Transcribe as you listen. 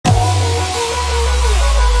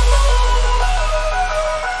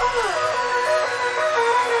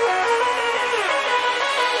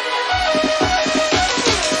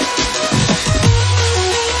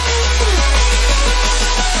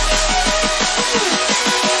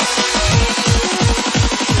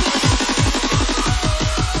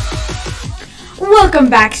Welcome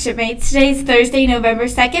back, shipmates. Today's Thursday, November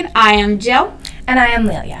 2nd. I am Jill. And I am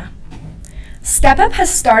Lelia. Step Up has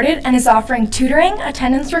started and is offering tutoring,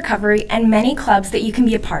 attendance recovery, and many clubs that you can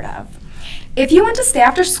be a part of. If you want to stay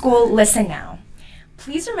after school, listen now.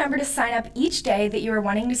 Please remember to sign up each day that you are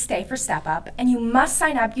wanting to stay for Step Up, and you must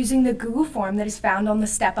sign up using the Google form that is found on the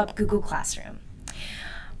Step Up Google Classroom.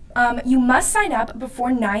 You must sign up before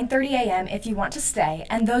 9:30 a.m. if you want to stay,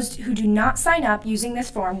 and those who do not sign up using this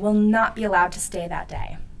form will not be allowed to stay that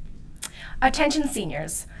day. Attention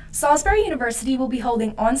seniors, Salisbury University will be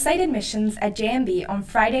holding on-site admissions at JMB on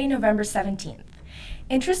Friday, November 17th.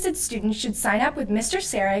 Interested students should sign up with Mr.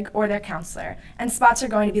 Serig or their counselor, and spots are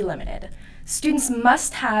going to be limited. Students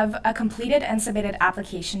must have a completed and submitted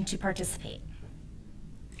application to participate.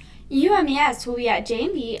 UMES will be at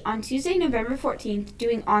JMB on Tuesday, November 14th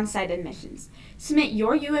doing on-site admissions. Submit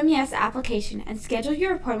your UMES application and schedule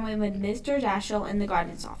your appointment with Mr. Daschel in the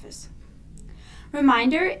guidance office.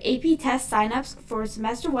 Reminder, AP test sign-ups for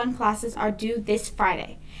Semester 1 classes are due this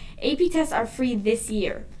Friday. AP tests are free this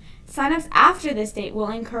year. Sign-ups after this date will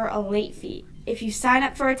incur a late fee. If you sign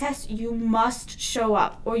up for a test, you must show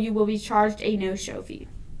up or you will be charged a no-show fee.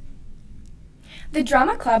 The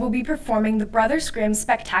Drama Club will be performing the Brothers Grimm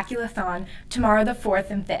spectaculathon tomorrow the 4th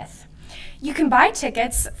and 5th. You can buy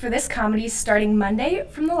tickets for this comedy starting Monday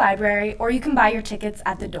from the library, or you can buy your tickets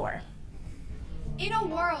at the door. In a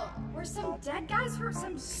world where some dead guys wrote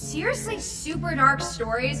some seriously super dark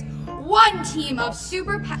stories, one team of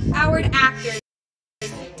super-powered actors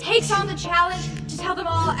takes on the challenge to tell them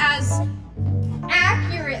all as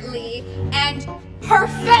accurately and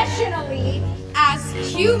professionally as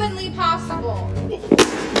humanly possible.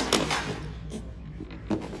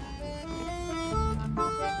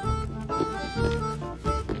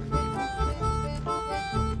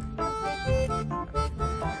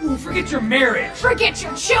 Ooh, forget your marriage. Forget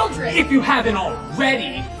your children. If you haven't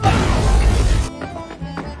already.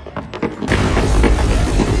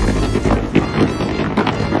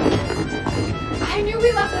 I knew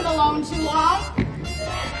we left them alone too long.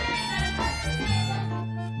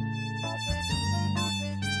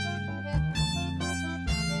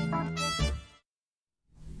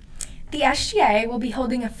 The SGA will be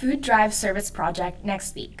holding a food drive service project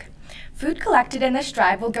next week. Food collected in this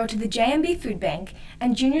drive will go to the JMB Food Bank,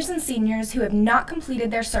 and juniors and seniors who have not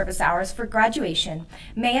completed their service hours for graduation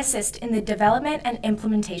may assist in the development and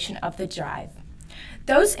implementation of the drive.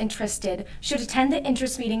 Those interested should attend the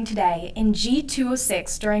interest meeting today in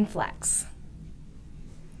G206 during Flex.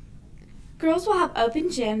 Girls will have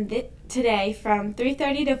open gym today from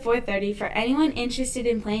 3:30 to 4:30 for anyone interested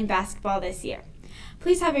in playing basketball this year.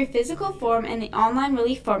 Please have your physical form and the online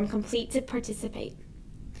relief form complete to participate.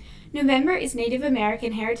 November is Native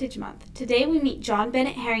American Heritage Month. Today we meet John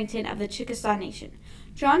Bennett Herrington of the Chickasaw Nation.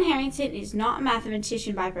 John Herrington is not a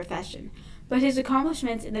mathematician by profession, but his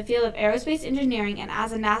accomplishments in the field of aerospace engineering and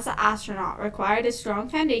as a NASA astronaut required a strong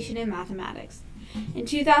foundation in mathematics. In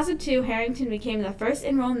 2002, Herrington became the first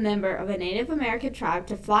enrolled member of a Native American tribe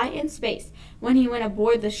to fly in space when he went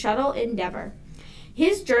aboard the shuttle Endeavour.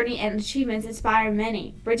 His journey and achievements inspire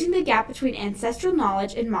many, bridging the gap between ancestral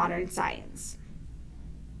knowledge and modern science.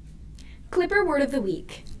 Clipper word of the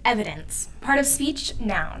week, evidence. Part of speech,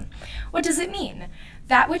 noun. What does it mean?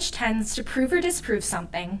 That which tends to prove or disprove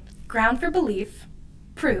something, ground for belief,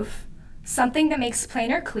 proof, something that makes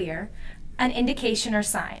plain or clear, an indication or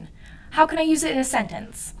sign. How can I use it in a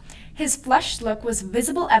sentence? His flushed look was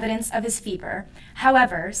visible evidence of his fever.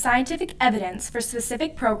 However, scientific evidence for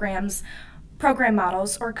specific program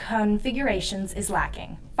models or configurations is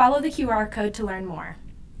lacking. Follow the QR code to learn more.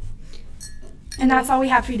 And that's all we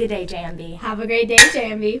have for you today, JMB. Have a great day,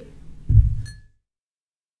 JMB.